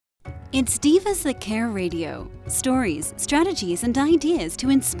It's Divas That Care Radio. Stories, strategies, and ideas to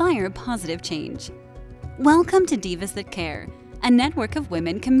inspire positive change. Welcome to Divas That Care, a network of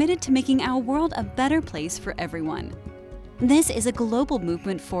women committed to making our world a better place for everyone. This is a global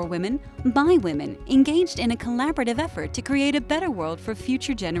movement for women, by women, engaged in a collaborative effort to create a better world for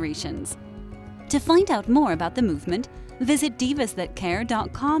future generations. To find out more about the movement, visit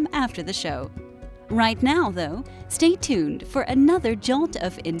divasthatcare.com after the show. Right now, though, stay tuned for another jolt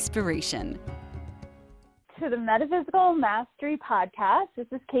of inspiration. To the Metaphysical Mastery Podcast. This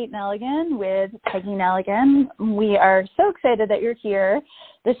is Kate Nelligan with Peggy Nelligan. We are so excited that you're here.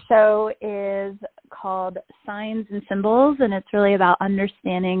 The show is called Signs and Symbols, and it's really about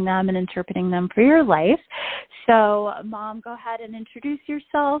understanding them and interpreting them for your life. So, Mom, go ahead and introduce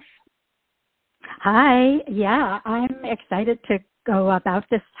yourself. Hi. Yeah, I'm excited to go about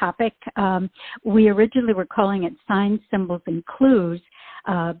this topic. We originally were calling it Signs, Symbols, and Clues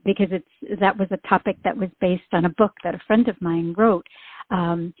because that was a topic that was based on a book that a friend of mine wrote.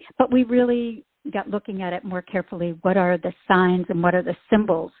 But we really got looking at it more carefully. What are the signs and what are the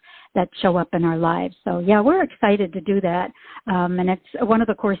symbols that show up in our lives? So, yeah, we're excited to do that. And it's one of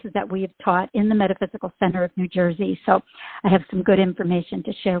the courses that we have taught in the Metaphysical Center of New Jersey. So I have some good information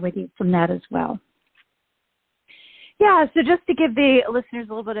to share with you from that as well. Yeah, so just to give the listeners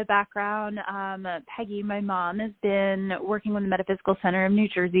a little bit of background, Peggy, my mom, has been working with the Metaphysical Center of New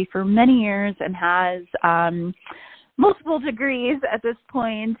Jersey for many years and has multiple degrees at this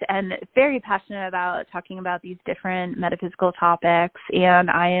point and very passionate about talking about these different metaphysical topics.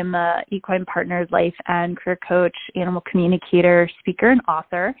 And I am a Equine Partners life and career coach, animal communicator, speaker, and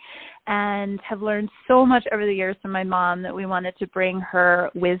author, and have learned so much over the years from my mom that we wanted to bring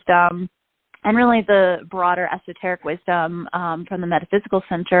her wisdom and really the broader esoteric wisdom from the Metaphysical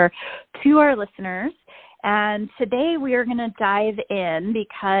Center to our listeners. And today we are going to dive in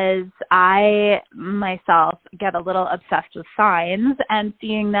because I myself get a little obsessed with signs and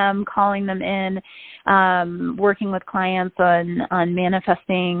seeing them, calling them in, working with clients on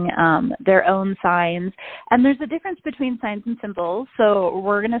manifesting their own signs. And there's a difference between signs and symbols. So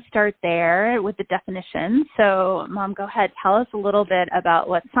we're going to start there with the definition. So, Mom, go ahead. Tell us a little bit about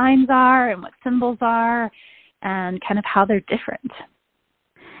what signs are and what symbols are and kind of how they're different.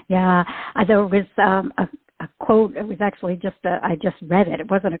 Yeah, there was a quote. It was actually I just read it. It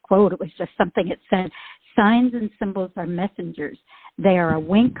wasn't a quote. It was just something. It said, signs and symbols are messengers. They are a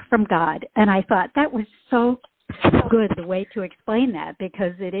wink from God. And I thought that was so good, the way to explain that,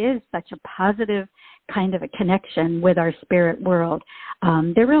 because it is such a positive kind of a connection with our spirit world.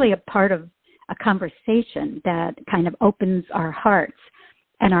 They're really a part of a conversation that kind of opens our hearts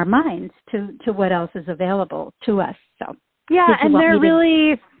and our minds to what else is available to us. So yeah, and they're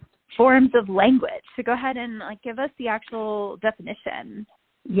really forms of language. So go ahead and give us the actual definition.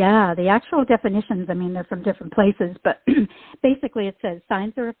 Yeah, the actual definitions, they're from different places, but basically it says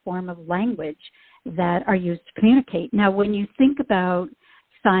signs are a form of language that are used to communicate. Now, when you think about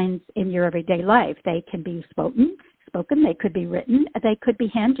signs in your everyday life, they can be spoken, they could be written, they could be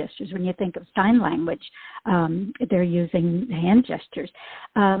hand gestures. When you think of sign language, they're using hand gestures.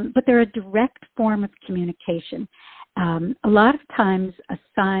 But they're a direct form of communication. A lot of times a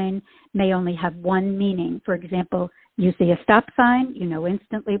sign may only have one meaning. For example, you see a stop sign, you know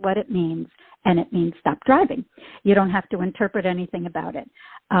instantly what it means, and it means stop driving. You don't have to interpret anything about it.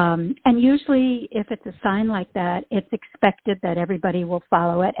 And usually if it's a sign like that, it's expected that everybody will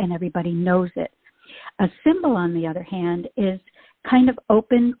follow it and everybody knows it. A symbol, on the other hand, is kind of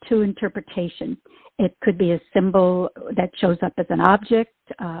open to interpretation. It could be a symbol that shows up as an object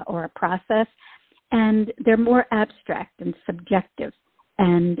or a process, and they're more abstract and subjective.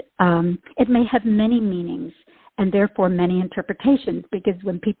 And it may have many meanings and therefore many interpretations, because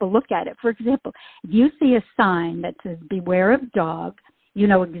when people look at it, for example, if you see a sign that says beware of dog, you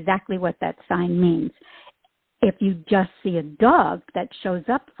know exactly what that sign means. If you just see a dog that shows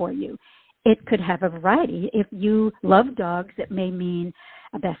up for you, it could have a variety. If you love dogs, it may mean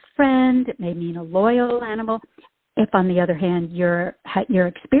a best friend, it may mean a loyal animal. If, on the other hand, your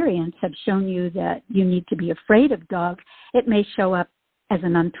experience have shown you that you need to be afraid of dogs, it may show up as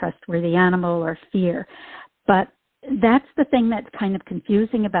an untrustworthy animal or fear. But that's the thing that's kind of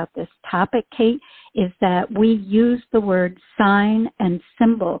confusing about this topic, Kate, is that we use the word sign and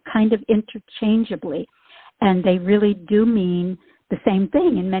symbol kind of interchangeably, and they really do mean the same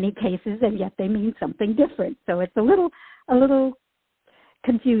thing in many cases, and yet they mean something different. So it's a little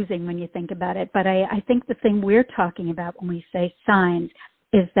confusing when you think about it. But I think the thing we're talking about when we say signs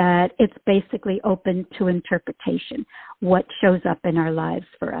is that it's basically open to interpretation, what shows up in our lives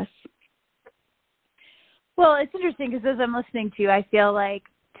for us. Well, it's interesting because as I'm listening to you, I feel like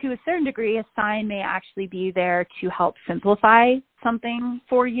to a certain degree, a sign may actually be there to help simplify something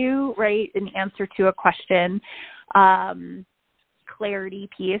for you, right? An answer to a question, clarity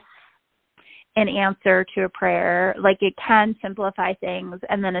piece, an answer to a prayer. Like, it can simplify things.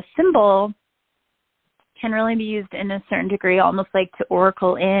 And then a symbol can really be used in a certain degree, almost like to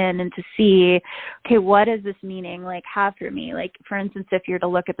oracle in and to see, okay, what is this meaning like have for me? Like, for instance, if you're to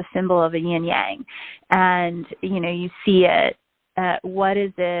look at the symbol of a yin yang and, you see it, what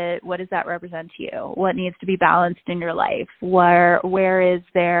is it? What does that represent to you? What needs to be balanced in your life? Where is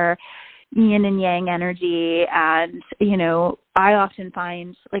there yin and yang energy? And, I often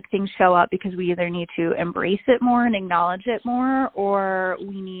find like things show up because we either need to embrace it more and acknowledge it more, or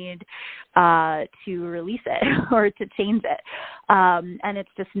we need to release it or to change it. And it's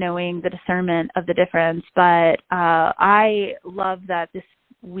just knowing the discernment of the difference. But I love that this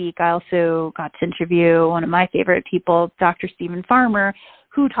week I also got to interview one of my favorite people, Dr. Stephen Farmer,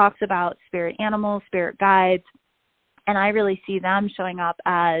 who talks about spirit animals, spirit guides. And I really see them showing up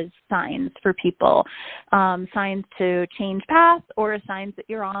as signs for people, signs to change path or signs that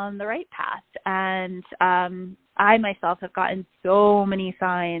you're on the right path. And I myself have gotten so many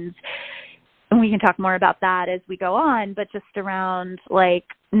signs, and we can talk more about that as we go on, but just around like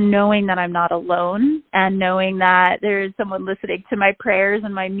knowing that I'm not alone and knowing that there's someone listening to my prayers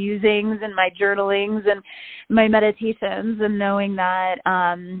and my musings and my journalings and my meditations, and knowing that,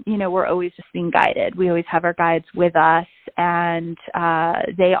 we're always just being guided. We always have our guides with us, and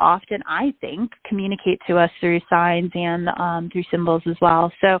they often, I think, communicate to us through signs and through symbols as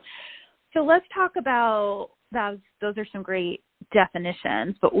well. So let's talk about those. Those are some great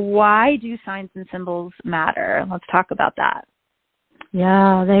definitions, but why do signs and symbols matter? Let's talk about that.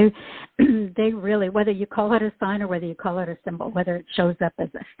 Yeah, they really, whether you call it a sign or whether you call it a symbol, whether it shows up as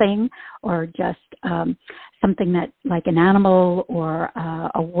a thing or just something that, like an animal or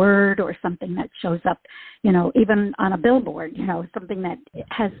a word or something that shows up, even on a billboard, something that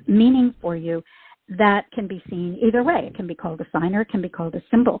has meaning for you, that can be seen either way. It can be called a sign or it can be called a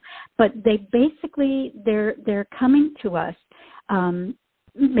symbol. But they basically, they're coming to us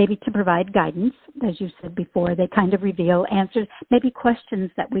maybe to provide guidance, as you said before. They kind of reveal answers, maybe questions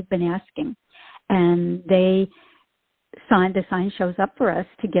that we've been asking. And the sign shows up for us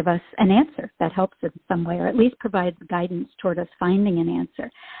to give us an answer that helps in some way, or at least provides guidance toward us finding an answer.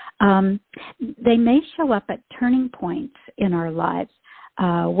 They may show up at turning points in our lives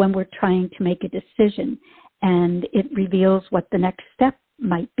when we're trying to make a decision, and it reveals what the next step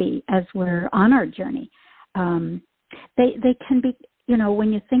might be as we're on our journey. They can be,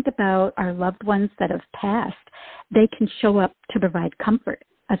 when you think about our loved ones that have passed, they can show up to provide comfort.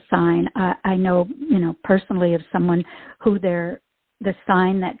 A sign. I know, personally of someone who the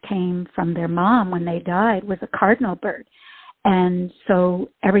sign that came from their mom when they died was a cardinal bird. And so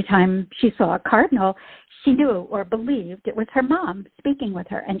every time she saw a cardinal, she knew or believed it was her mom speaking with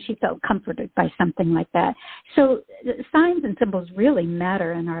her, and she felt comforted by something like that. So signs and symbols really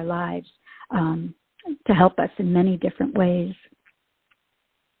matter in our lives to help us in many different ways.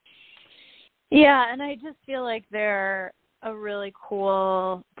 Yeah, and I just feel like they're a really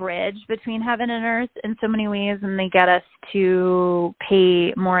cool bridge between heaven and earth in so many ways, and they get us to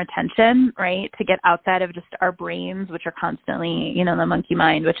pay more attention, right, to get outside of just our brains, which are constantly, the monkey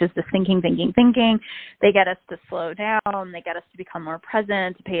mind, which is just thinking. They get us to slow down. They get us to become more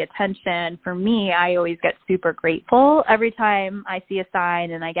present, to pay attention. For me, I always get super grateful every time I see a sign,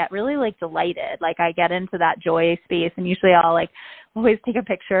 and I get really delighted. I get into that joy space, and usually I'll always take a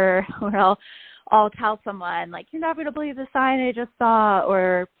picture, or I'll tell someone, you're not going to believe the sign I just saw,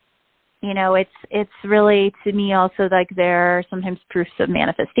 or, it's really, to me, also there are sometimes proofs of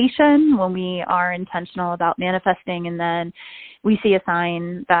manifestation when we are intentional about manifesting, and then we see a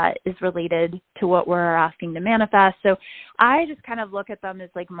sign that is related to what we're asking to manifest. So I just kind of look at them as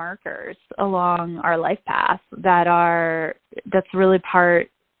markers along our life path that's really part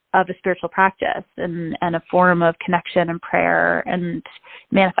of a spiritual practice and a form of connection and prayer and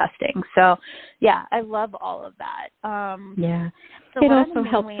manifesting. So, yeah, I love all of that. Yeah. So it also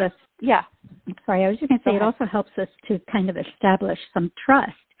helps us. Yeah. Sorry, I was just going to say it also helps us to kind of establish some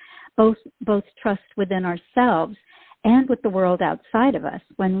trust, both trust within ourselves and with the world outside of us.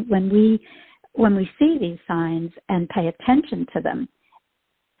 When we see these signs and pay attention to them,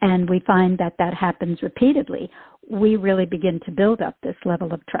 and we find that happens repeatedly, we really begin to build up this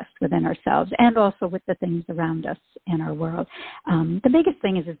level of trust within ourselves and also with the things around us in our world. The biggest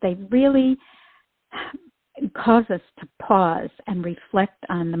thing is they really cause us to pause and reflect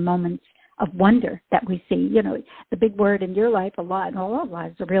on the moments of wonder that we see. The big word in your life a lot, in all our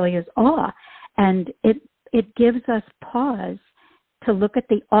lives, really is awe. And it gives us pause to look at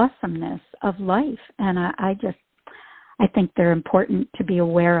the awesomeness of life. And I think they're important to be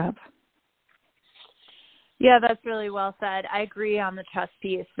aware of. Yeah, that's really well said. I agree on the trust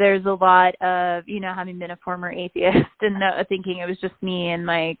piece. There's a lot of, having been a former atheist and thinking it was just me and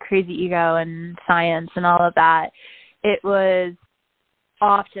my crazy ego and science and all of that. It was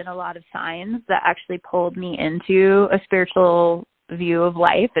often a lot of signs that actually pulled me into a spiritual view of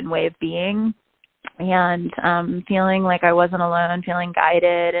life and way of being, and feeling like I wasn't alone, feeling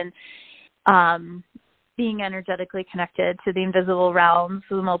guided, and being energetically connected to the invisible realms,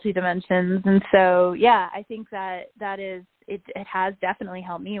 the multi-dimensions. And so, yeah, I think that is, it has definitely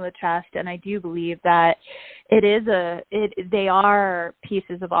helped me with trust. And I do believe that they are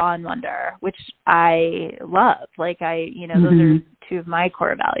pieces of awe and wonder, which I love. Like those are two of my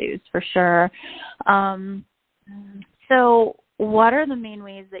core values for sure. So what are the main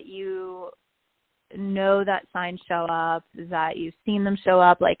ways that you know that signs show up, that you've seen them show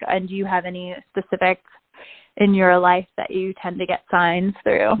up? And do you have any specific in your life that you tend to get signs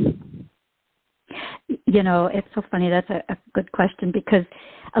through? It's so funny. That's a good question, because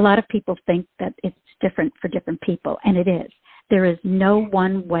a lot of people think that it's different for different people, and it is. There is no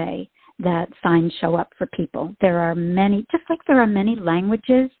one way that signs show up for people. There are many, just like there are many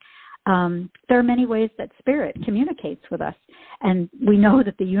languages, there are many ways that spirit communicates with us. And we know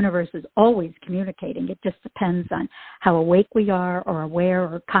that the universe is always communicating. It just depends on how awake we are, or aware,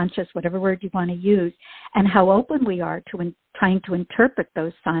 or conscious, whatever word you want to use, and how open we are to trying to interpret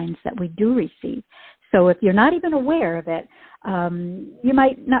those signs that we do receive. So if you're not even aware of it, you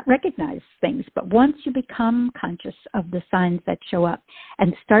might not recognize things. But once you become conscious of the signs that show up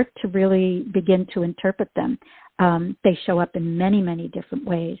and start to really begin to interpret them, they show up in many, many different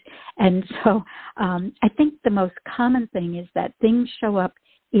ways. And so I think the most common thing is that things show up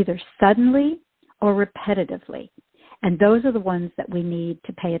either suddenly or repetitively. And those are the ones that we need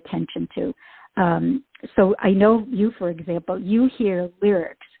to pay attention to. So I know you, for example, you hear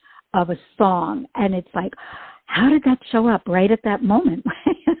lyrics of a song, and it's like, how did that show up right at that moment?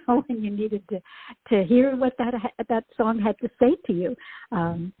 When you needed to hear what that song had to say to you.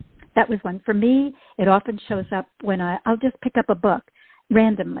 That was one. For me, it often shows up when I'll just pick up a book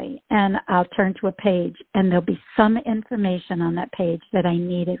randomly, and I'll turn to a page, and there'll be some information on that page that I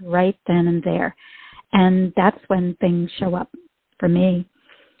needed right then and there. And that's when things show up for me.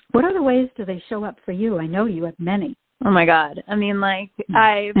 What other ways do they show up for you? I know you have many. Oh my God. I mean,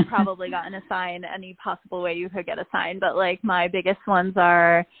 I've probably gotten a sign any possible way you could get a sign, but my biggest ones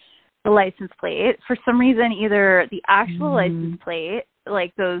are the license plate. For some reason, either the actual license plate,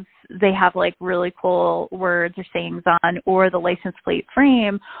 those, they have really cool words or sayings on, or the license plate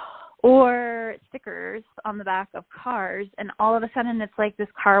frame, or stickers on the back of cars. And all of a sudden it's this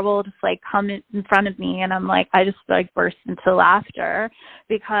car will just come in front of me, and I'm I just burst into laughter,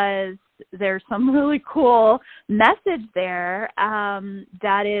 because there's some really cool message there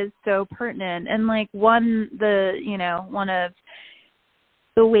that is so pertinent. And one of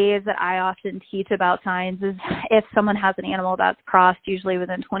the ways that I often teach about signs is, if someone has an animal that's crossed, usually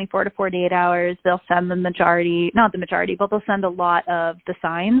within 24 to 48 hours, they'll send but they'll send a lot of the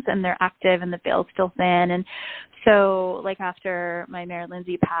signs, and they're active and the veil's still thin. And so after my mare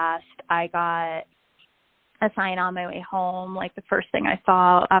Lindsay passed, I got a sign on my way home. The first thing I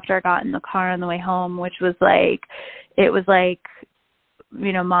saw after I got in the car on the way home, which was it was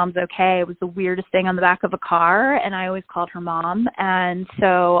Mom's okay. It was the weirdest thing on the back of a car, and I always called her Mom. And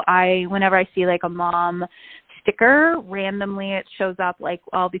so whenever I see a mom sticker, randomly it shows up,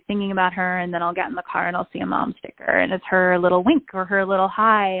 I'll be thinking about her, and then I'll get in the car and I'll see a mom sticker, and it's her little wink or her little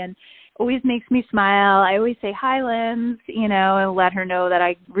hi, and always makes me smile. I always say, hi, Linz, and let her know that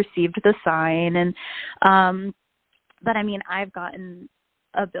I received the sign. And but I mean, I've gotten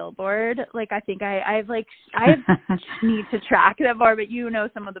a billboard. I think I need to track them more, but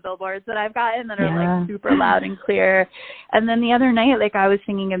some of the billboards that I've gotten that are super loud and clear. And then the other night, I was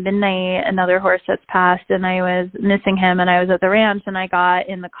singing at midnight, another horse that's passed, and I was missing him, and I was at the ranch, and I got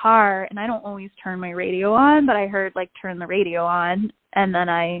in the car, and I don't always turn my radio on, but I heard turn the radio on, and then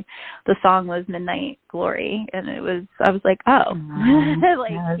the song was Midnight Glory, and I was oh, that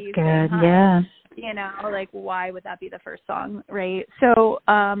was good. Yeah. Why would that be the first song, right? So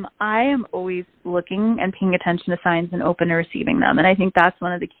I am always looking and paying attention to signs and open to receiving them. And I think that's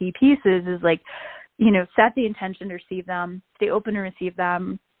one of the key pieces is set the intention to receive them, stay open to receive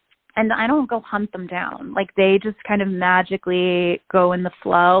them. And I don't go hunt them down. They just kind of magically go in the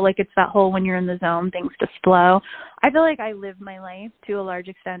flow. It's that whole, when you're in the zone, things just flow. I feel I live my life to a large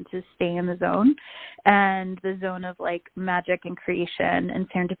extent to stay in the zone, and the zone of magic and creation and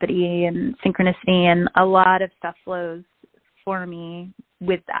serendipity and synchronicity, and a lot of stuff flows for me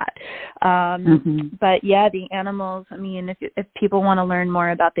with that. But yeah, the animals, I mean, if people want to learn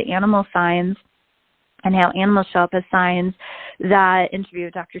more about the animal signs and how animals show up as signs, that interview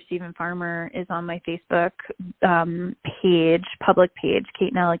with Dr. Stephen Farmer is on my Facebook page, public page,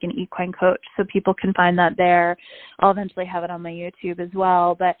 Kate Nellick, an equine coach. So people can find that there. I'll eventually have it on my YouTube as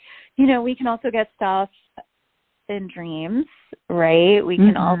well. But, you know, we can also get stuff in dreams, right? We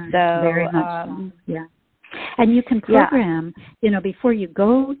can also, very much so. Yeah. And you can program, you know, before you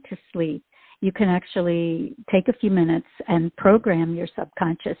go to sleep, you can actually take a few minutes and program your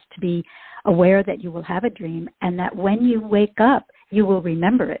subconscious to be aware that you will have a dream, and that when you wake up, you will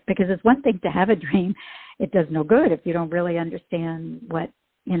remember it. Because it's one thing to have a dream. It does no good if you don't really understand what,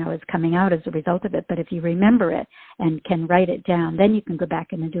 you know, is coming out as a result of it. But if you remember it and can write it down, then you can go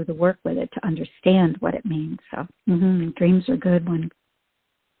back in and do the work with it to understand what it means. So dreams are good ones.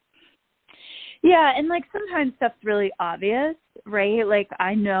 Yeah, and like sometimes stuff's really obvious, right? Like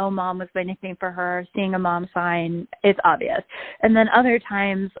I know mom was my nickname for her. Seeing a mom sign, it's obvious. And then other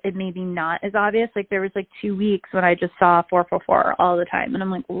times it may be not as obvious. Like there was like 2 weeks when I just saw 444 all the time. And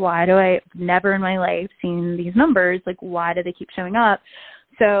I'm like, why do I never in my life seen these numbers? Like why do they keep showing up?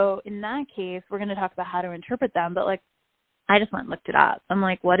 So in that case, we're going to talk about how to interpret them. But like I just went and looked it up. I'm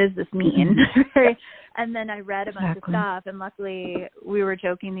like, what does this mean? And then I read a bunch of stuff. And luckily, we were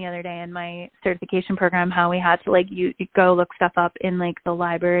joking the other day in my certification program how we had to, like, you go look stuff up in, like, the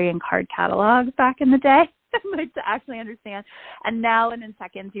library and card catalogs back in the day, like, to actually understand. And now, in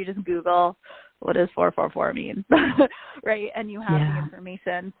seconds, you just Google, what does 444 mean? Right? And you have the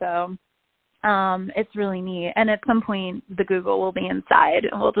information. So it's really neat. And at some point, the Google will be inside.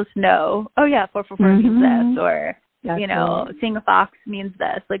 And we'll just know, oh, yeah, 444 means this, or... you know, seeing a fox means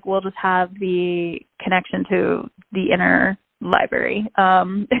this. Like, we'll just have the connection to the inner library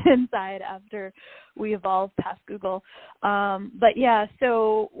inside after we evolve past Google. But yeah,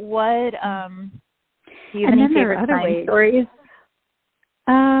 so what? Do you have any favorite sign stories?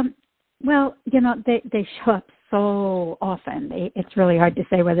 Well, you know, they show up so often. It's really hard to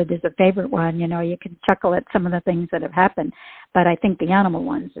say whether there's a favorite one. You know, you can chuckle at some of the things that have happened, but I think the animal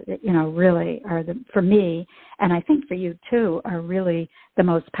ones, you know, really are for me, and I think for you too, are really the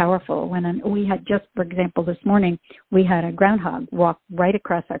most powerful. When we had just, for example, this morning, we had a groundhog walk right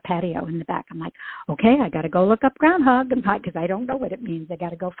across our patio in the back. I'm like, okay, I got to go look up groundhog, because I don't know what it means. I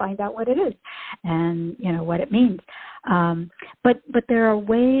got to go find out what it is and, you know, what it means. But there are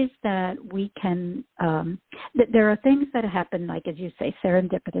ways that we can, there are things that happen, like, as you say,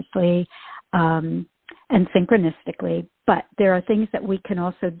 serendipitously and synchronistically, but there are things that we can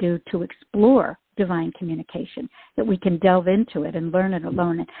also do to explore divine communication, that we can delve into it and learn it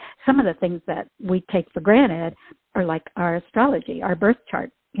alone. And some of the things that we take for granted are like our astrology, our birth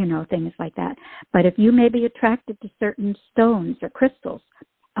chart, you know, things like that. But if you may be attracted to certain stones or crystals,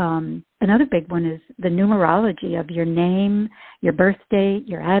 another big one is the numerology of your name, your birth date,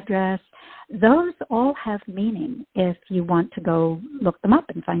 your address. Those all have meaning if you want to go look them up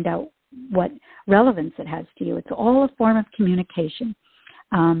and find out what relevance it has to you. It's all a form of communication.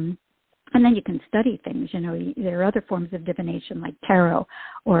 And then you can study things. You know, there are other forms of divination like tarot,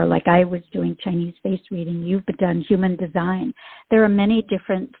 or like I was doing Chinese face reading. You've done human design. There are many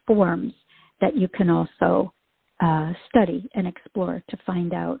different forms that you can also study and explore to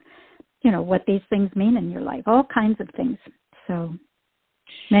find out, you know, what these things mean in your life, all kinds of things. So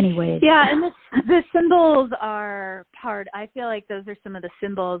many ways. Yeah, and the symbols are part, I feel like those are some of the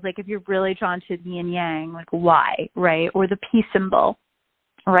symbols, like if you're really drawn to the yin yang, like why, right? Or the peace symbol,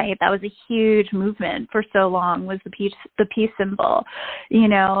 right? That was a huge movement for so long, was the peace symbol, you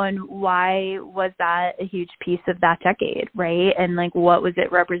know, and why was that a huge piece of that decade, right? And like, what was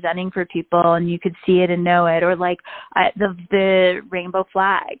it representing for people? And you could see it and know it. Or like the rainbow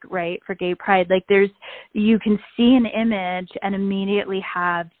flag, right, for gay pride. Like you can see an image and immediately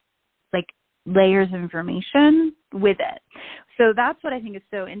have like layers of information with it. So that's what I think is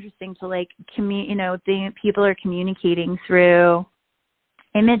so interesting to like, you know, people are communicating through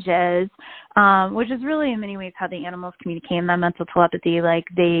images, which is really in many ways how the animals communicate in that mental telepathy. Like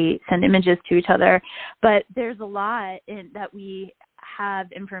they send images to each other, but there's a lot that we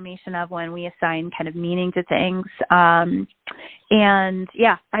have information of when we assign kind of meaning to things. And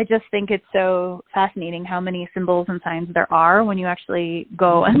yeah, I just think it's so fascinating how many symbols and signs there are when you actually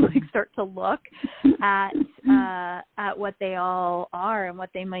go and like start to look at what they all are and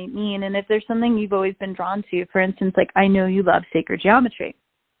what they might mean. And if there's something you've always been drawn to, for instance, like I know you love sacred geometry.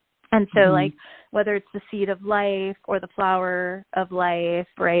 And so like whether it's the seed of life or the flower of life,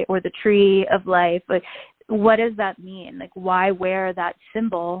 right, or the tree of life, like what does that mean? Like why wear that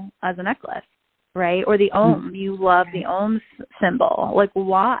symbol as a necklace? right? Or the Om. You love the Om symbol. Like,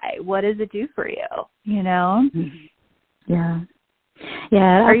 why? What does it do for you? You know? Yeah.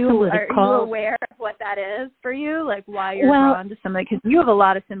 Yeah. Are you aware of what that is for you? Like, why you're drawn to something? Because you have a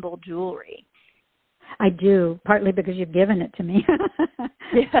lot of symbol jewelry. I do, partly because you've given it to me.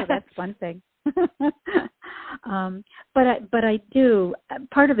 So that's one thing. But I do.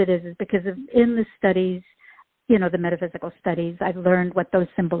 Part of it is because in the studies, you know, the metaphysical studies, I've learned what those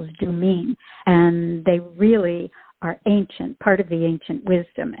symbols do mean, and they really are ancient, part of the ancient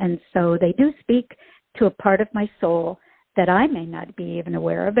wisdom, and so they do speak to a part of my soul that I may not be even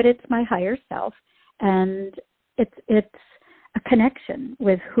aware of, but it's my higher self, and it's a connection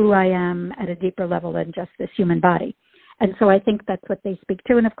with who I am at a deeper level than just this human body. And so I think that's what they speak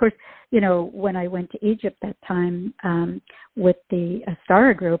to. And of course, you know, when I went to Egypt that time with the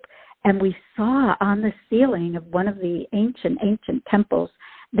Astara group, and we saw on the ceiling of one of the ancient temples,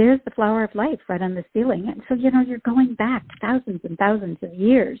 there's the flower of life right on the ceiling. And so, you know, you're going back thousands and thousands of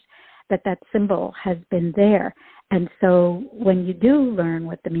years that symbol has been there. And so when you do learn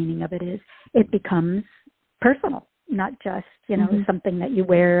what the meaning of it is, it becomes personal, not just, you know, something that you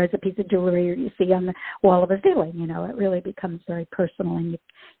wear as a piece of jewelry or you see on the wall of a ceiling. You know, it really becomes very personal, and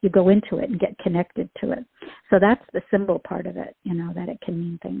you go into it and get connected to it. So that's the symbol part of it, you know, that it can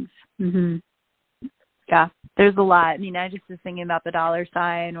mean things. Yeah, there's a lot. I mean, I just was thinking about the dollar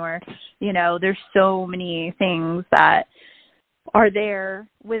sign, or, you know, there's so many things that are there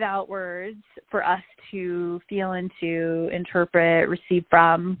without words for us to feel into, interpret, receive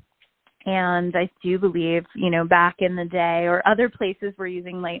from. And I do believe, you know, back in the day or other places we're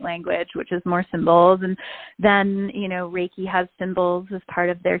using light language, which is more symbols. And then, you know, Reiki has symbols as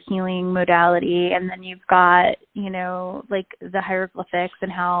part of their healing modality. And then you've got, you know, like the hieroglyphics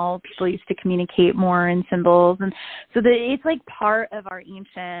and how people used to communicate more in symbols. And so it's like part of our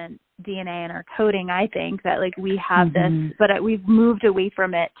ancient DNA and our coding, I think, that like we have this, but we've moved away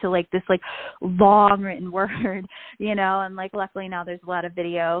from it to like this like long written word, you know, and like luckily now there's a lot of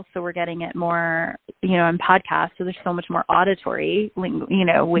video, so we're getting it more, you know, in podcasts, so there's so much more auditory, you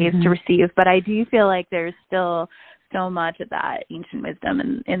know, ways to receive. But I do feel like there's still so much of that ancient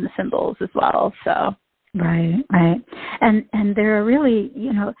wisdom in the symbols as well. So right. And there are really,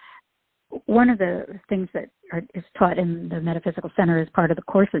 you know, one of the things that is taught in the Metaphysical Center as part of the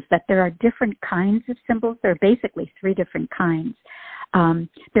course is that there are different kinds of symbols. There are basically 3 different kinds.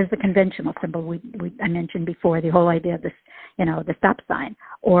 There's the conventional symbol I mentioned before, the whole idea of this, you know, the stop sign.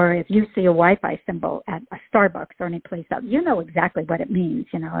 Or if you see a Wi-Fi symbol at a Starbucks or any place else, you know exactly what it means,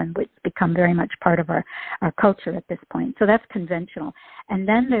 you know, and it's become very much part of our culture at this point. So that's conventional. And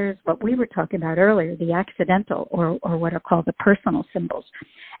then there's what we were talking about earlier, the accidental or what are called the personal symbols.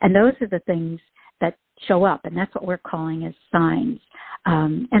 And those are the things that show up, and that's what we're calling as signs.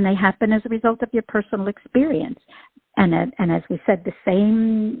 And they happen as a result of your personal experience. And as we said, the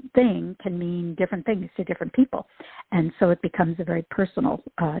same thing can mean different things to different people. And so it becomes a very personal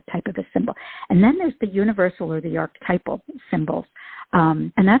type of a symbol. And then there's the universal or the archetypal symbols.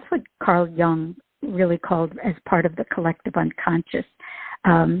 And that's what Carl Jung really called as part of the collective unconscious.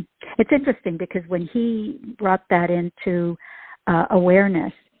 It's interesting because when he brought that into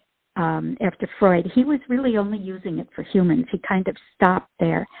awareness, after Freud, he was really only using it for humans. He kind of stopped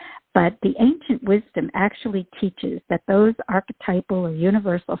there. But the ancient wisdom actually teaches that those archetypal or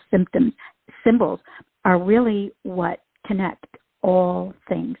universal symbols are really what connect all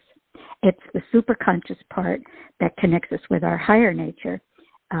things. It's the superconscious part that connects us with our higher nature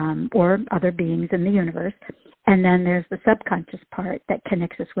or other beings in the universe. And then there's the subconscious part that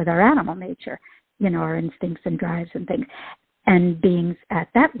connects us with our animal nature, you know, our instincts and drives and things. And beings at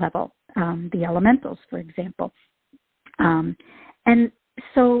that level, the elementals, for example. And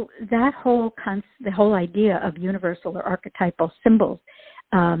so that the whole idea of universal or archetypal symbols,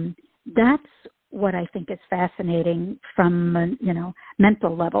 that's what I think is fascinating from, you know,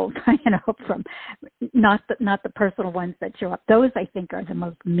 mental level, you know, from not the personal ones that show up. Those I think are the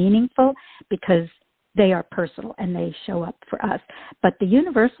most meaningful because they are personal and they show up for us. But the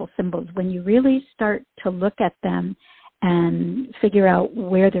universal symbols, when you really start to look at them and figure out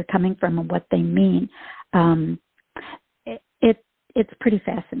where they're coming from and what they mean, it's pretty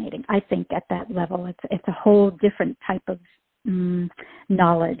fascinating. I think at that level, it's a whole different type of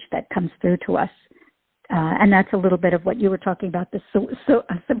knowledge that comes through to us. And that's a little bit of what you were talking about, the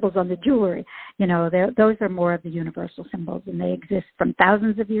symbols on the jewelry. You know, those are more of the universal symbols, and they exist from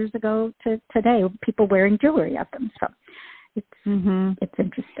thousands of years ago to today, people wearing jewelry of them. So It's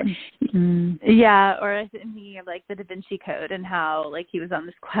interesting. Yeah, or I'm thinking of like the Da Vinci Code and how like he was on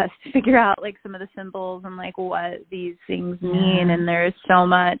this quest to figure out like some of the symbols and like what these things mean, and there's so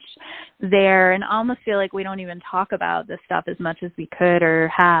much there, and I almost feel like we don't even talk about this stuff as much as we could or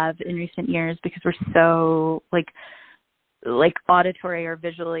have in recent years because we're so like auditory or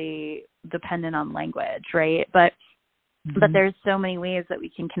visually dependent on language, right? But there's so many ways that we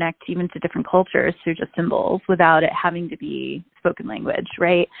can connect even to different cultures through just symbols without it having to be spoken language,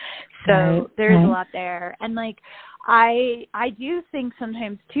 right? So there's a lot there. And like I do think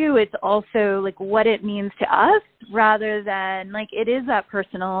sometimes too it's also like what it means to us rather than like it is that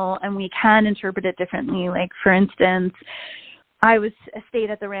personal and we can interpret it differently. Like for instance, I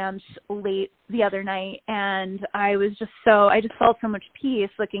stayed at the ranch late the other night and I just felt so much peace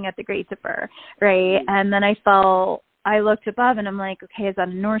looking at the Great Dipper, right? And then I looked above and I'm like, okay, is that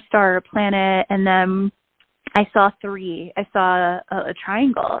a North Star or a planet? And then I saw three. I saw a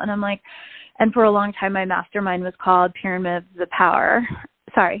triangle. And I'm like, and for a long time, my mastermind was called Pyramid of Power.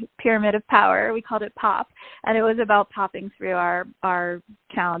 We called it POP. And it was about popping through our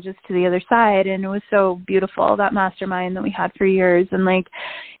challenges to the other side. And it was so beautiful, that mastermind that we had for years. And like,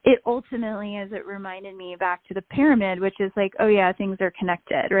 it ultimately, as it reminded me back to the pyramid, which is like, oh yeah, things are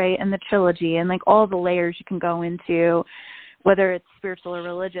connected, right? And the trilogy and like all the layers you can go into, whether it's spiritual or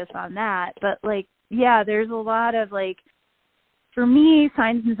religious on that. But like, yeah, there's a lot of like, for me,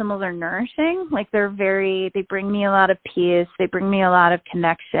 signs and symbols are nourishing. Like they bring me a lot of peace. They bring me a lot of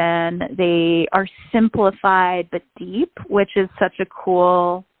connection. They are simplified but deep, which is such a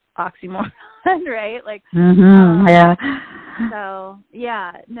cool oxymoron, right? Like, yeah. So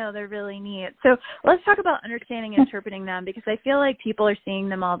yeah, no, they're really neat. So let's talk about understanding and interpreting them because I feel like people are seeing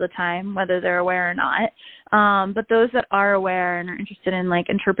them all the time, whether they're aware or not. But those that are aware and are interested in like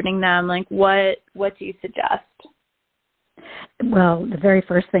interpreting them, like what do you suggest? Well, the very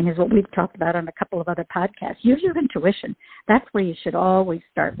first thing is what we've talked about on a couple of other podcasts. Use your intuition. That's where you should always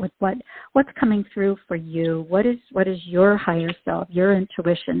start with what's coming through for you. What is your higher self, your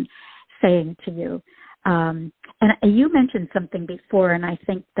intuition saying to you? And you mentioned something before, and I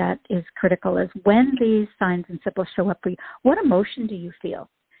think that is critical, is when these signs and symbols show up for you, what emotion do you feel?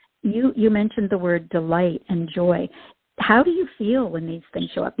 You mentioned the word delight and joy. How do you feel when these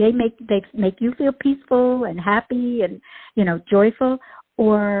things show up? They make you feel peaceful and happy and, joyful,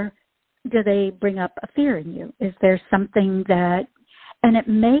 or do they bring up a fear in you? Is there something that, and it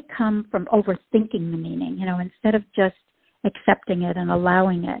may come from overthinking the meaning, instead of just accepting it and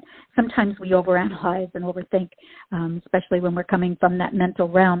allowing it. Sometimes we overanalyze and overthink, especially when we're coming from that mental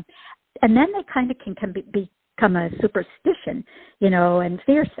realm. And then they kind of can become a superstition, and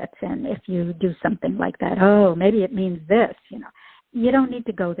fear sets in if you do something like that. Oh, maybe it means this, You don't need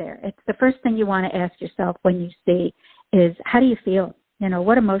to go there. It's the first thing you want to ask yourself when you see is, how do you feel?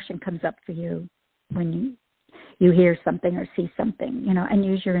 What emotion comes up for you when you hear something or see something, and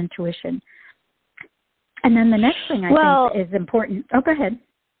use your intuition. And then the next thing I think is important. Oh, go ahead.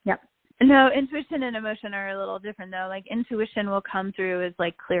 Yep. No, intuition and emotion are a little different though. Like intuition will come through as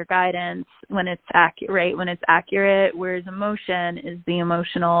like clear guidance when it's accurate, right? When it's accurate, whereas emotion is the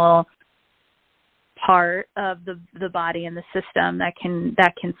emotional part of the body and the system that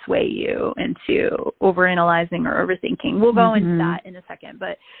can sway you into overanalyzing or overthinking. We'll go into that in a second.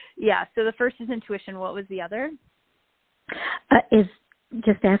 But yeah, so the first is intuition. What was the other? Is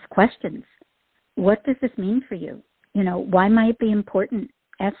just ask questions. What does this mean for you? Why might it be important?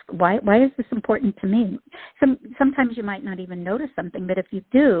 Ask, why is this important to me? Sometimes you might not even notice something, but if you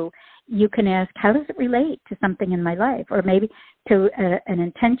do, you can ask, how does it relate to something in my life? Or maybe to an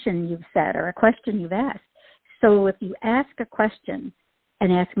intention you've set or a question you've asked. So if you ask a question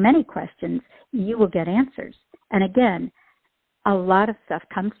and ask many questions, you will get answers. And again, a lot of stuff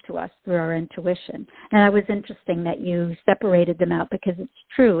comes to us through our intuition. And it was interesting that you separated them out because it's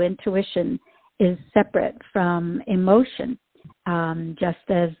true. Intuition is separate from emotion. Just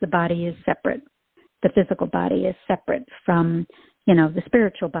as the body is separate, the physical body is separate from, the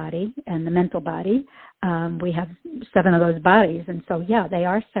spiritual body and the mental body. We have 7 of those bodies, and so they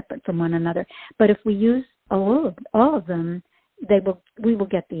are separate from one another. But if we use all of them, we will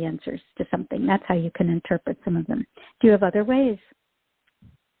get the answers to something. That's how you can interpret some of them. Do you have other ways?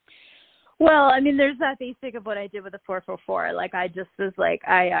 Well, I mean, there's that basic of what I did with the 444. Like, I just was like,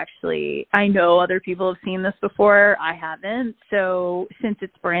 I know other people have seen this before. I haven't. So since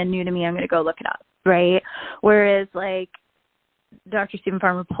it's brand new to me, I'm going to go look it up, right? Whereas, like, Dr. Stephen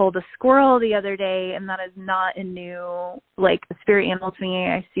Farmer pulled a squirrel the other day, and that is not a new, like, spirit animal to me.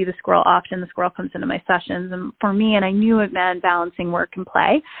 I see the squirrel often. The squirrel comes into my sessions, and for me, and I knew it meant balancing work and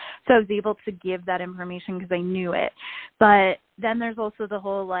play, so I was able to give that information because I knew it. But then there's also the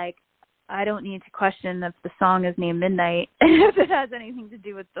whole, like, I don't need to question if the song is named Midnight, if it has anything to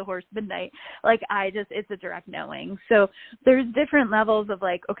do with the horse Midnight. Like, it's a direct knowing. So there's different levels of,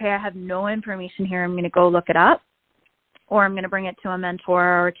 like, okay, I have no information here. I'm going to go look it up, or I'm going to bring it to a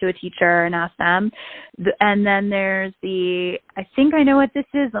mentor or to a teacher and ask them. And then there's I think I know what this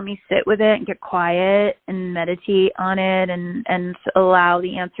is. Let me sit with it and get quiet and meditate on it and allow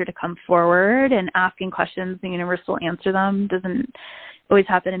the answer to come forward. And asking questions, the universe will answer them. Doesn't always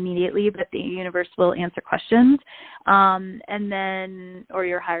happen immediately, but the universe will answer questions. And then, or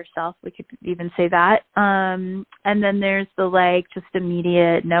your higher self, we could even say that. And then there's the, like, just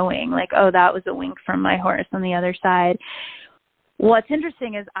immediate knowing, like, oh, that was a wink from my horse on the other side. What's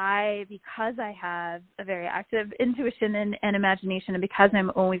interesting is because I have a very active intuition and imagination, and because I'm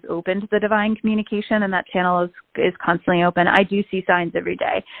always open to the divine communication, and that channel is constantly open, I do see signs every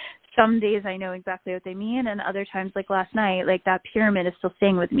day. Some days I know exactly what they mean, and other times, like last night, like that pyramid is still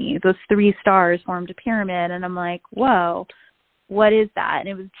staying with me. Those 3 stars formed a pyramid, and I'm like, whoa, what is that? And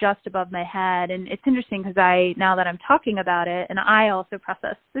it was just above my head. And it's interesting because now that I'm talking about it, and I also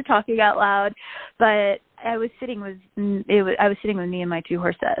process through talking out loud, but I was sitting with me and my 2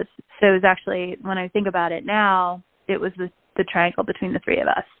 horses. So it was actually, when I think about it now, it was the triangle between the 3 of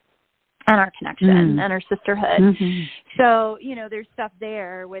us, and our connection and our sisterhood. Mm-hmm. So, there's stuff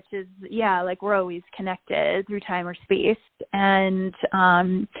there, which is, like, we're always connected through time or space. And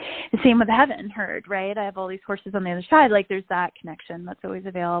the same with the heaven herd, right? I have all these horses on the other side. Like, there's that connection that's always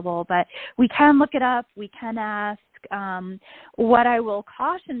available. But we can look it up. We can ask. What I will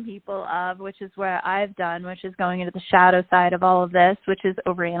caution people of, which is what I've done, which is going into the shadow side of all of this, which is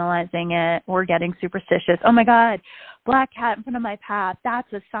overanalyzing it or getting superstitious. Oh my God, black cat in front of my path.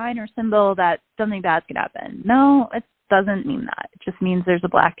 That's a sign or symbol that something bad's going to happen. No, it doesn't mean that. It just means there's a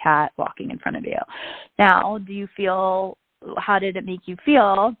black cat walking in front of you. Now, how did it make you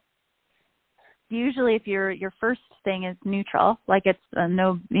feel? Usually if your first thing is neutral, like it's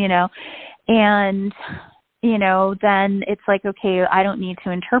no, and then it's like, okay, I don't need to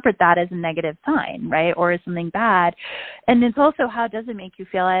interpret that as a negative sign, right? Or as something bad. And it's also, how does it make you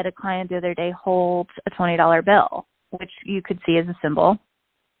feel? I had a client the other day hold a $20 bill, which you could see as a symbol,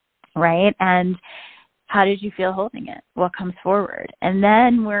 right? And how did you feel holding it? What comes forward? And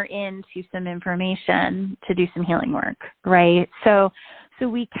then we're into some information to do some healing work, right? So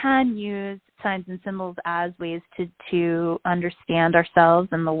we can use signs and symbols as ways to understand ourselves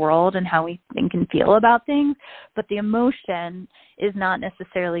and the world and how we think and feel about things. But the emotion is not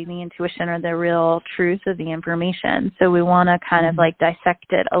necessarily the intuition or the real truth of the information. So we want to kind of like dissect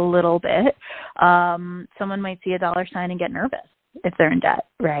it a little bit. Someone might see a dollar sign and get nervous if they're in debt,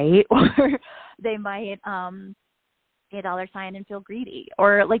 right? Or they might see a dollar sign and feel greedy,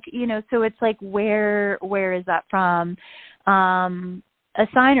 or like, so it's like, where is that from? A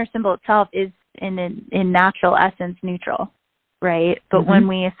sign or symbol itself is in natural essence neutral, right? But when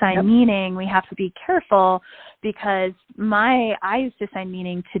we assign meaning, we have to be careful, because I used to assign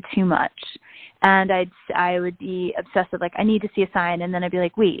meaning to too much, and I would be obsessive, like, I need to see a sign, and then I'd be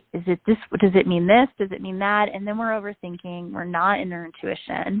like, wait, is it this? Does it mean this? Does it mean that? And then we're overthinking. We're not in our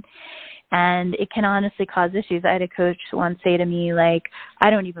intuition, and it can honestly cause issues. I had a coach once say to me, like, I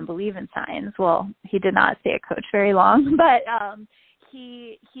don't even believe in signs. Well, he did not stay a coach very long, but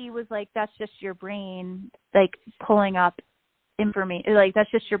he was like, that's just your brain, like, pulling up information, like, that's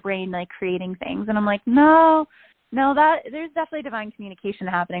just your brain, like, creating things. And I'm like, no, that there's definitely divine communication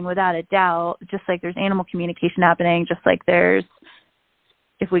happening, without a doubt, just like there's animal communication happening, just like there's,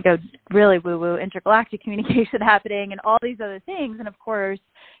 if we go really woo-woo, intergalactic communication happening, and all these other things. And of course,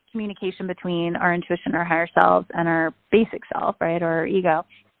 communication between our intuition, our higher selves, and our basic self, right, or our ego.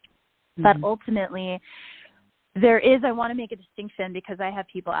 But ultimately, I want to make a distinction, because I have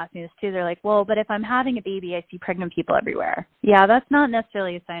people ask me this too. They're like, well, but if I'm having a baby, I see pregnant people everywhere. Yeah, that's not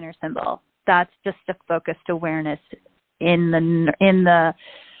necessarily a sign or symbol. That's just a focused awareness in the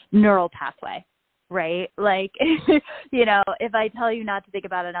neural pathway, right? Like, if I tell you not to think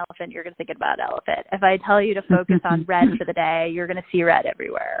about an elephant, you're going to think about an elephant. If I tell you to focus on red for the day, you're going to see red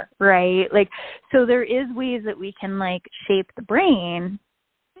everywhere, right? Like, so there is ways that we can, like, shape the brain,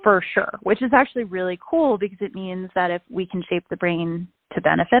 for sure, which is actually really cool, because it means that if we can shape the brain to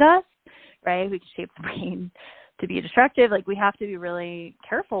benefit us, right, we can shape the brain to be destructive. Like, we have to be really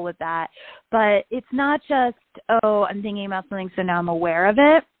careful with that. But it's not just, oh, I'm thinking about something, so now I'm aware of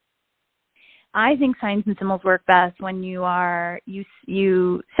it. I think signs and symbols work best when you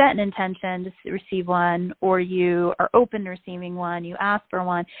set an intention to receive one, or you are open to receiving one, you ask for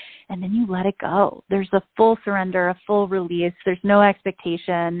one, and then you let it go. There's a full surrender, a full release. There's no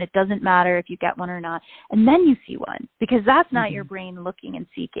expectation. It doesn't matter if you get one or not. And then you see one, because that's not your brain looking and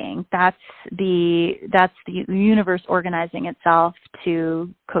seeking. That's the universe organizing itself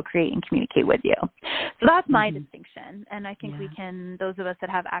to co-create and communicate with you. So that's my distinction. And I think those of us that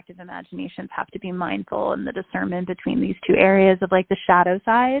have active imaginations have to be mindful in the discernment between these two areas of like the shadow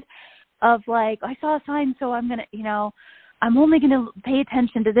side of like, I saw a sign, so I'm going to, I'm only going to pay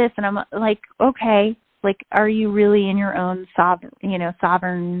attention to this. And I'm like, okay, like, are you really in your own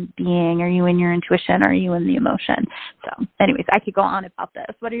sovereign being? Are you in your intuition? Are you in the emotion? So anyways, I could go on about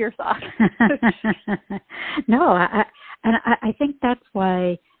this. What are your thoughts? No, I think that's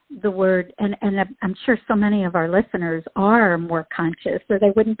why the word, and I'm sure so many of our listeners are more conscious, or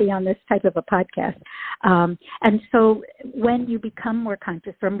they wouldn't be on this type of a podcast. And so when you become more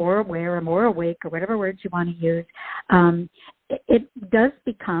conscious or more aware or more awake, or whatever words you want to use, it does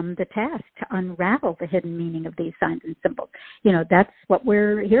become the task to unravel the hidden meaning of these signs and symbols. That's what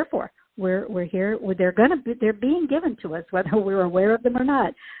we're here for. We're here. They're being given to us, whether we're aware of them or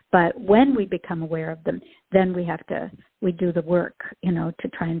not. But when we become aware of them, then we do the work, to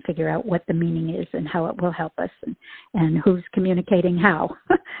try and figure out what the meaning is and how it will help us, and who's communicating how,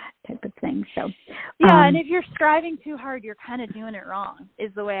 type of thing. So and if you're striving too hard, you're kind of doing it wrong,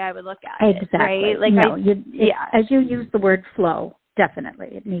 is the way I would look at it. Exactly. Right? Like as you use the word flow, definitely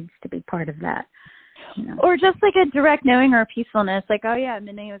it needs to be part of that. Or just like a direct knowing or a peacefulness, like, oh yeah,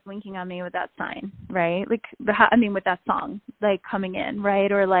 Minnie was winking on me with that sign, right? Like, with that song, like coming in,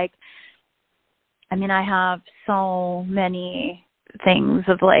 right? Or like, I have so many things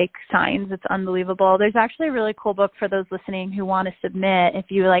of like signs. It's unbelievable. There's actually a really cool book for those listening who want to submit. If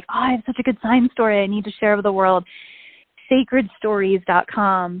you're like, oh, I have such a good sign story I need to share with the world,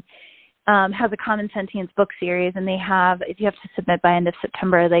 sacredstories.com. Has a Common Sentience book series, and if you have to submit by end of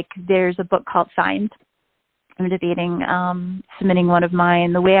September, like there's a book called Signs. I'm debating submitting one of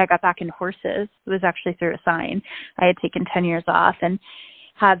mine. The way I got back into horses was actually through a sign. I had taken 10 years off and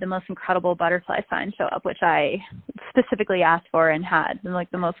had the most incredible butterfly sign show up, which I specifically asked for and had. And like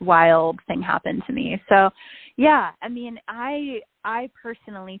the most wild thing happened to me. So yeah, I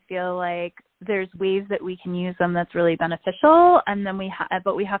personally feel like there's ways that we can use them that's really beneficial, and then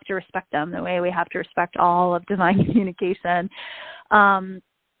but we have to respect them the way we have to respect all of divine communication. And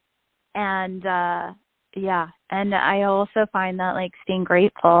I also find that like staying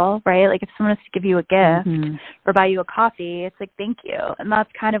grateful, right? Like if someone has to give you a gift or buy you a coffee, it's like, thank you. And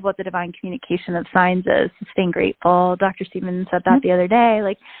that's kind of what the divine communication of signs is, staying grateful. Dr. Stephen said that the other day,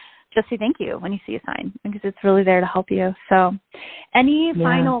 like just say thank you when you see a sign, because it's really there to help you. So any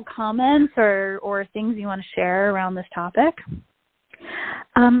final comments or things you want to share around this topic?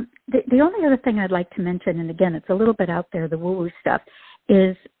 The only other thing I'd like to mention, and again, it's a little bit out there, the woo-woo stuff,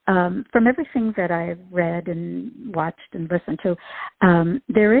 is from everything that I've read and watched and listened to,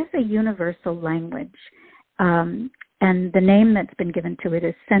 there is a universal language, and the name that's been given to it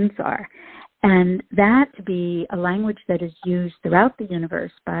is Sensar. And that to be a language that is used throughout the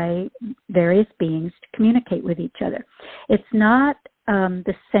universe by various beings to communicate with each other. It's not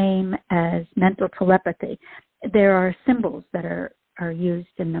the same as mental telepathy. There are symbols that are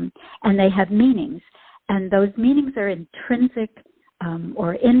used in them, and they have meanings. And those meanings are intrinsic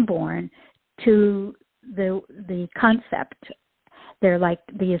or inborn to the concept. They're like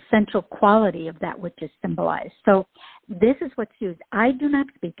the essential quality of that which is symbolized. So this is what's used. I do not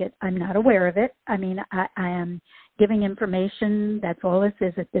speak it. I'm not aware of it. I am giving information. That's all this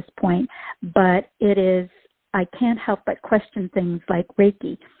is at this point. But it is, I can't help but question things like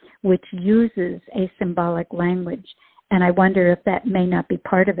Reiki, which uses a symbolic language. And I wonder if that may not be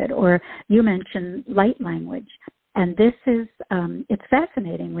part of it. Or you mentioned light language. And this is, it's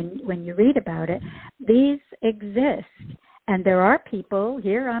fascinating when you read about it. These exist. And there are people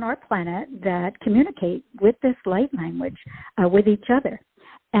here on our planet that communicate with this light language with each other.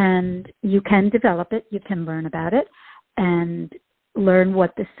 And you can develop it, you can learn about it, and learn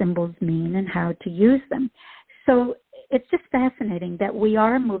what the symbols mean and how to use them. So it's just fascinating that we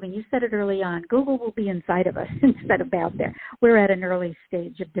are moving. You said it early on, Google will be inside of us instead of out there. We're at an early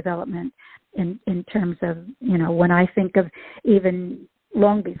stage of development in terms of, when I think of even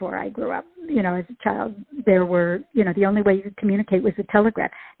long before I grew up, as a child, there were, the only way you could communicate was the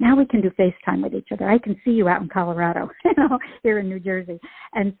telegraph. Now we can do FaceTime with each other. I can see you out in Colorado, here in New Jersey.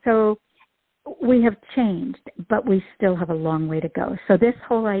 And so we have changed, but we still have a long way to go. So this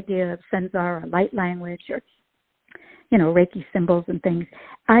whole idea of Sensar or light language or, Reiki symbols and things,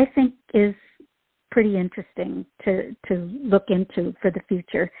 I think is pretty interesting to look into for the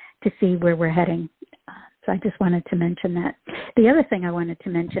future to see where we're heading. So I just wanted to mention that. The other thing I wanted to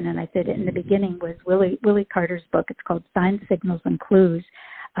mention, and I said it in the beginning, was Willie Carter's book. It's called Signs, Signals, and Clues,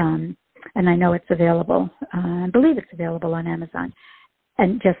 and I know it's available. I believe it's available on Amazon.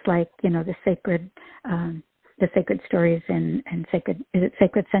 And just like the sacred stories and sacred, is it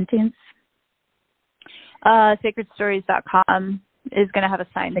Sacred Sentience? Sacredstories.com is going to have a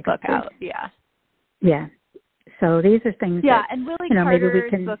signed book out. Yeah. Yeah. So these are things and Willie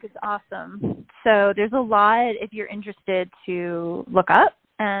Carter's book is awesome. So there's a lot, if you're interested, to look up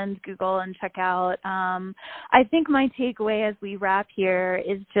and Google and check out. I think my takeaway as we wrap here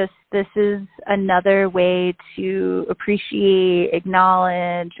is just this is another way to appreciate,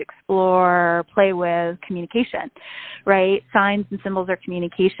 acknowledge, explore, play with communication, right? Signs and symbols are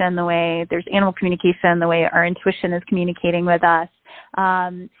communication the way there's animal communication, the way our intuition is communicating with us.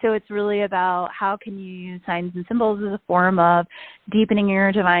 So it's really about how can you use signs and symbols as a form of deepening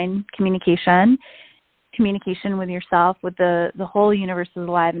your divine communication with yourself, with the whole universe is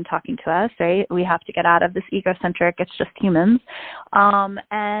alive and talking to us, right? We have to get out of this egocentric, it's just humans,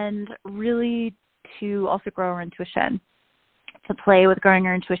 and really to also grow our intuition, to play with growing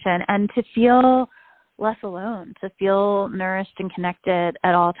our intuition and to feel less alone, to feel nourished and connected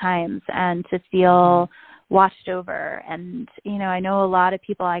at all times and to feel watched over. And, I know a lot of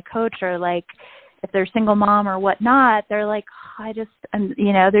people I coach are like, if they're single mom or whatnot, they're like,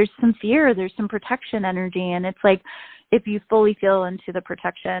 there's some fear, there's some protection energy. And it's like, if you fully feel into the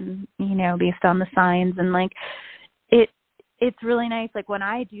protection, based on the signs and like it's really nice. Like when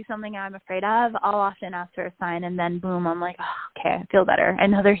I do something I'm afraid of, I'll often ask for a sign and then boom, I'm like, oh, okay, I feel better. I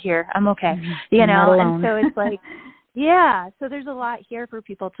know they're here. I'm okay. And so it's like, yeah, so there's a lot here for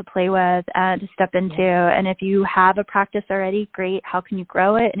people to play with and to step into. And if you have a practice already, great. How can you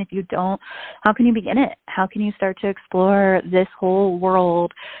grow it? And if you don't, how can you begin it? How can you start to explore this whole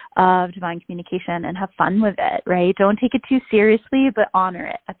world of divine communication and have fun with it, right? Don't take it too seriously, but honor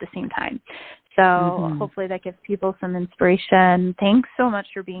it at the same time. So hopefully that gives people some inspiration. Thanks so much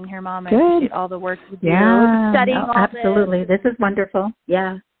for being here, Mom. I appreciate all the work you do. Studying all absolutely. This is wonderful.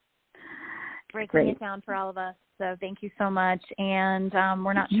 Yeah. Breaking it down for all of us. So thank you so much. And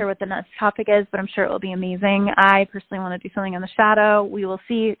we're not sure what the next topic is, but I'm sure it will be amazing. I personally want to do something on the shadow. We will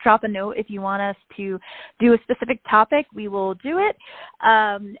see. Drop a note if you want us to do a specific topic. We will do it.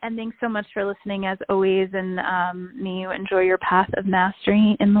 And thanks so much for listening as always. And may you enjoy your path of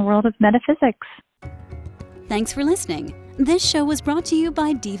mastery in the world of metaphysics. Thanks for listening. This show was brought to you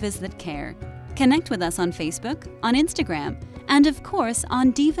by Divas That Care. Connect with us on Facebook, on Instagram, and of course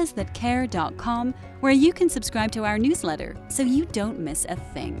on divasthatcare.com, where you can subscribe to our newsletter so you don't miss a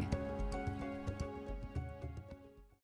thing.